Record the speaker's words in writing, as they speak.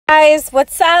Guys,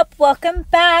 what's up? Welcome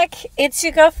back. It's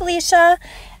your girl Felicia,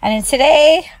 and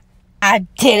today I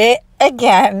did it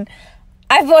again.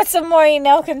 I bought some more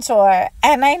Enailcouture,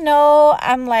 and I know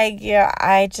I'm like, yeah,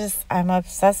 I'm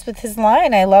obsessed with his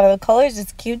line. I love the colors.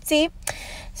 It's cutesy.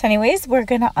 So anyways, we're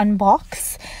gonna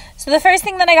unbox. So the first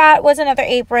thing that I got was another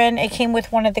apron. It came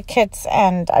with one of the kits,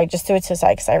 and I just threw it to the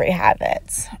side because I already have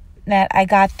it. Then I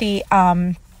got the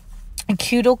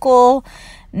cuticle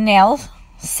nail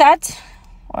set,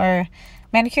 or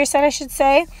manicure set I should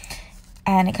say,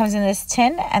 and it comes in this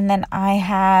tin. And then I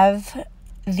have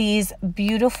these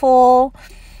beautiful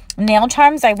nail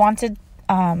charms. I wanted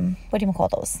what do you call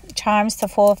those charms to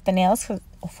fall off the nails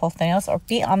or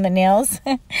be on the nails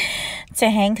to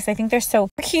hang, because I think they're so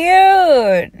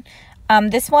cute.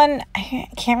 This one, I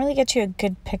can't really get you a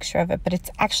good picture of it, but it's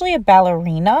actually a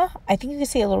ballerina. I think you can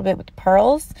see a little bit with the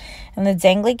pearls and the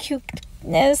dangly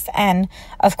cuteness. And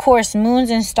of course, moons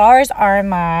and stars are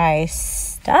my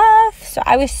stuff. So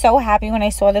I was so happy when I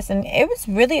saw this, and it was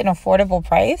really an affordable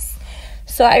price.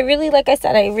 So I really, like I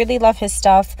said, I really love his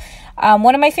stuff.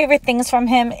 One of my favorite things from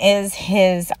him is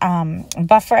his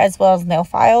buffer as well as nail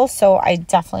files. So I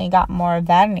definitely got more of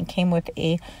that, and it came with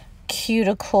a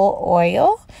cuticle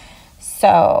oil.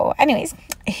 So anyways,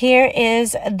 here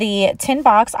is the tin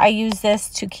box. I use this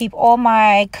to keep all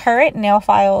my current nail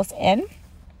files in.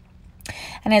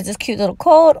 And it's this cute little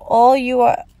quote: all of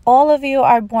you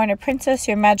are born a princess.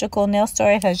 Your magical nail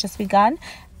story has just begun.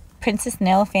 Princess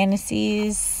nail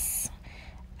fantasies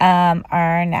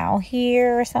are now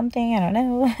here, or something. I don't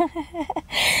know.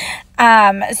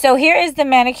 So here is the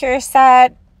manicure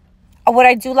set. What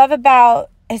I do love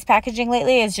about his packaging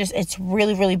lately is just it's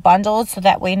really bundled, so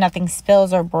that way nothing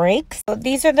spills or breaks. So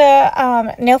these are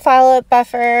the nail file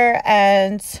buffer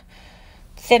and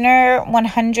thinner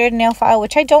 100 nail file,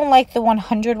 which I don't like the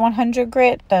 100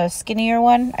 grit, the skinnier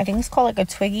one. I think it's called like a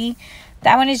Twiggy.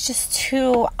 That one is just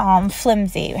too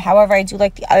flimsy. However, I do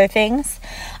like the other things.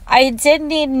 I did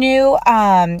need new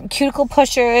cuticle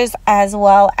pushers as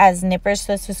well as nippers.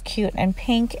 So this was cute and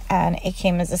pink, and it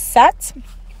came as a set.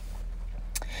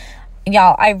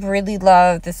 Y'all, I really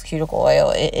love this cuticle oil.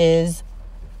 It is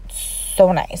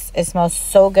so nice. It smells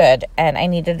so good, and I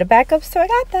needed a backup, so I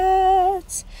got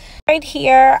that. Right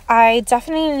here, I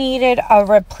definitely needed a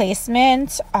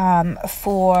replacement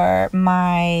for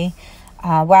my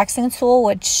waxing tool,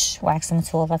 that's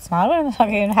not what I'm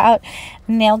talking about,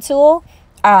 nail tool,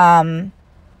 because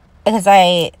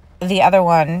the other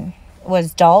one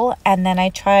was dull. And then I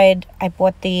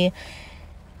bought the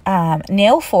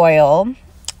nail foil,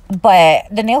 but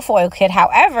the nail foil kit,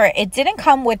 however, it didn't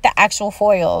come with the actual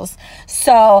foils.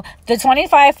 So the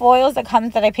 25 foils that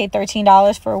I paid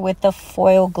 $13 for with the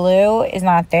foil glue is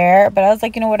not there. But I was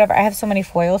like, you know, whatever, I have so many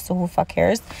foils, so who fuck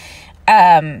cares.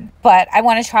 But I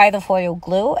want to try the foil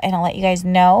glue, and I'll let you guys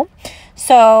know.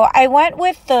 So I went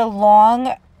with the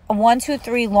long 1, 2,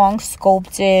 3 long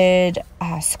sculpted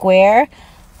square.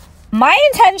 My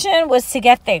intention was to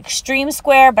get the extreme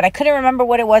square, but I couldn't remember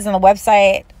what it was on the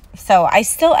website. So I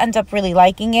still end up really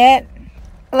liking it.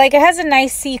 Like, it has a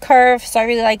nice C curve, so I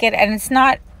really like it. And it's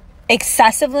not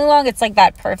excessively long. It's like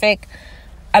that perfect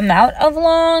amount of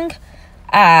long.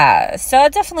 So I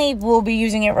definitely will be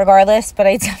using it regardless. But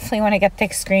I definitely want to get the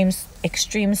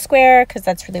extreme square, because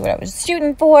that's really what I was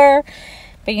shooting for.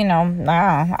 But, you know,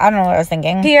 I don't know what I was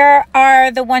thinking. Here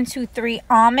are the 1, 2, 3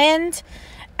 almond.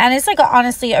 And it's like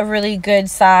honestly a really good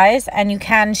size, and you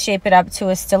can shape it up to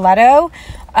a stiletto.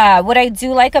 What I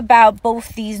do like about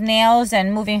both these nails,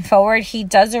 and moving forward, he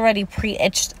does already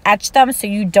etch them, so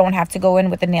you don't have to go in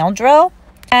with a nail drill.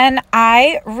 And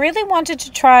I really wanted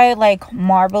to try like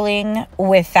marbling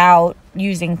without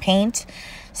using paint.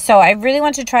 So I really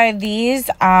want to try these.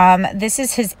 This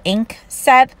is his ink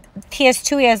set. He has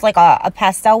two. He has like a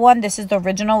pastel one. This is the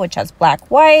original, which has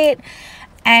black, white.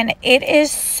 And it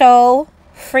is so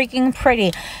freaking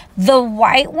pretty. The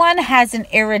white one has an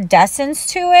iridescence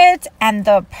to it, and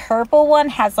the purple one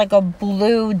has like a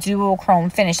blue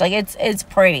duochrome finish. Like it's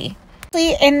pretty.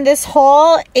 In this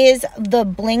haul is the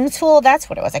bling tool. That's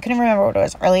what it was. I couldn't remember what it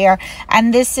was earlier.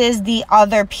 And this is the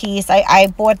other piece. I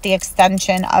bought the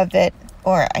extension of it,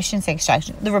 or I shouldn't say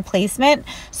extraction, the replacement.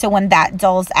 So when that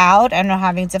dulls out and I'm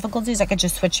having difficulties, I could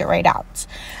just switch it right out.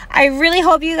 I really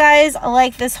hope you guys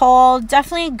like this haul.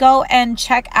 Definitely go and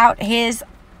check out his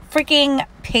freaking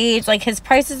page. Like, his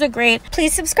prices are great.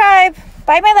 Please subscribe.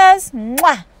 Bye, my loves.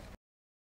 Mwah.